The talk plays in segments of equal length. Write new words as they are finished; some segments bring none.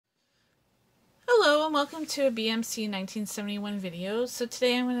Hello and welcome to a BMC 1971 video. So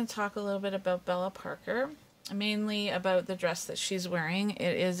today I'm going to talk a little bit about Bella Parker, mainly about the dress that she's wearing.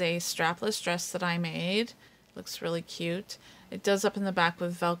 It is a strapless dress that I made. Looks really cute. It does up in the back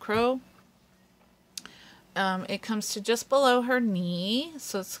with Velcro. It comes to just below her knee,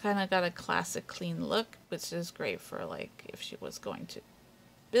 so it's kind of got a classic clean look, which is great for like if she was going to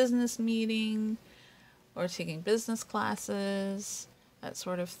business meeting or taking business classes, that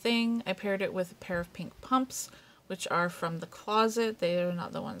sort of thing. I paired it with a pair of pink pumps, which are from the closet. They are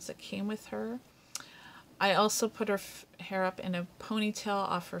not the ones that came with her. I also put her hair up in a ponytail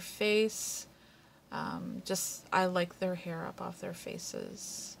off her face. I like their hair up off their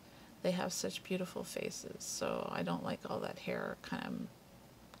faces. They have such beautiful faces, so I don't like all that hair kind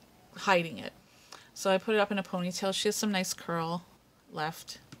of hiding it. So I put it up in a ponytail. She has some nice curl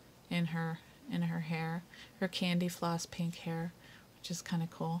left in her hair, her candy floss pink hair, which is kind of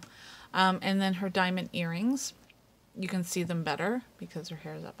cool. And then her diamond earrings, you can see them better because her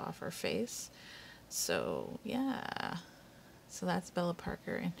hair is up off her face. So yeah, so that's Bella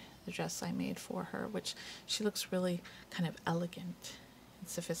Parker and the dress I made for her, which she looks really kind of elegant and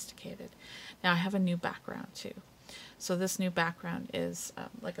sophisticated. Now I have a new background too. So this new background is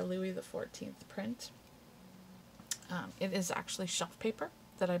like a Louis XIV print. It is actually shelf paper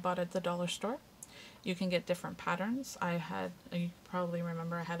that I bought at the dollar store. You can get different patterns. You probably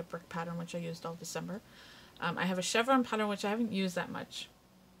remember I had a brick pattern which I used all December. I have a chevron pattern which I haven't used that much.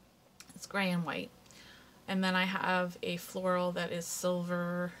 It's gray and white. And then I have a floral that is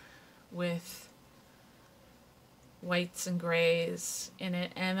silver with whites and grays in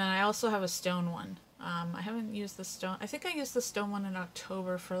it. And then I also have a stone one. I haven't used the stone. I think I used the stone one in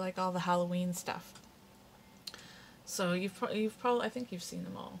October for like all the Halloween stuff. So you've probably, I think you've seen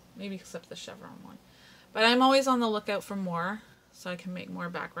them all, maybe except the chevron one. But I'm always on the lookout for more, so I can make more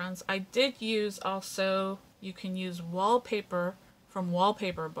backgrounds. I did use also, you can use wallpaper from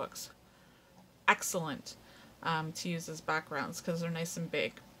wallpaper books. Excellent to use as backgrounds because they're nice and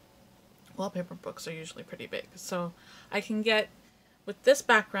big. Wallpaper books are usually pretty big. So I can get, with this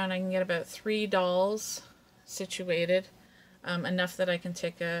background, I can get about 3 dolls situated, enough that I can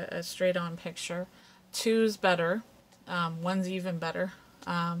take a straight-on picture. 2's better. 1's even better.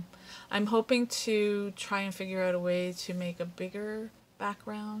 I'm hoping to try and figure out a way to make a bigger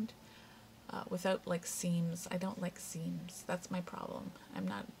background without like seams. I don't like seams. That's my problem. I'm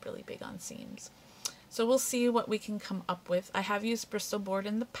not really big on seams. So we'll see what we can come up with. I have used Bristol board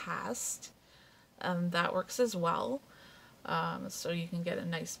in the past. That works as well. So you can get a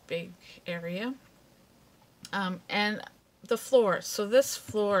nice big area. And the floor. So this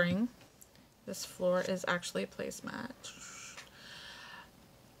floor is actually a placemat.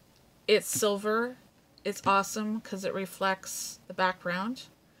 It's silver. It's awesome because it reflects the background.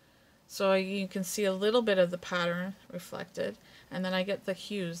 So you can see a little bit of the pattern reflected. And then I get the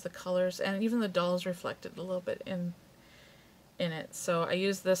hues, the colors, and even the dolls reflected a little bit in it. So I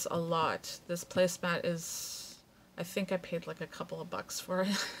use this a lot. This placemat is, I think I paid like a couple of bucks for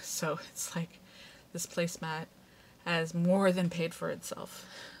it. So it's like this placemat has more than paid for itself.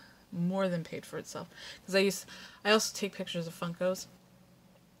 More than paid for itself. Because I also take pictures of Funkos.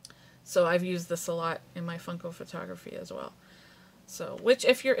 So I've used this a lot in my Funko photography as well. So, which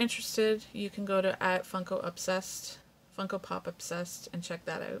if you're interested, you can go to @FunkoObsessed, Funko Pop Obsessed, and check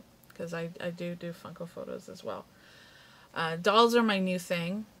that out. Because I do Funko photos as well. Dolls are my new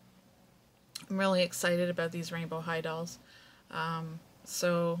thing. I'm really excited about these Rainbow High dolls.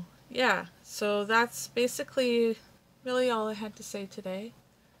 So yeah, so that's basically really all I had to say today.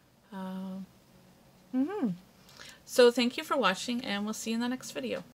 So thank you for watching, and we'll see you in the next video.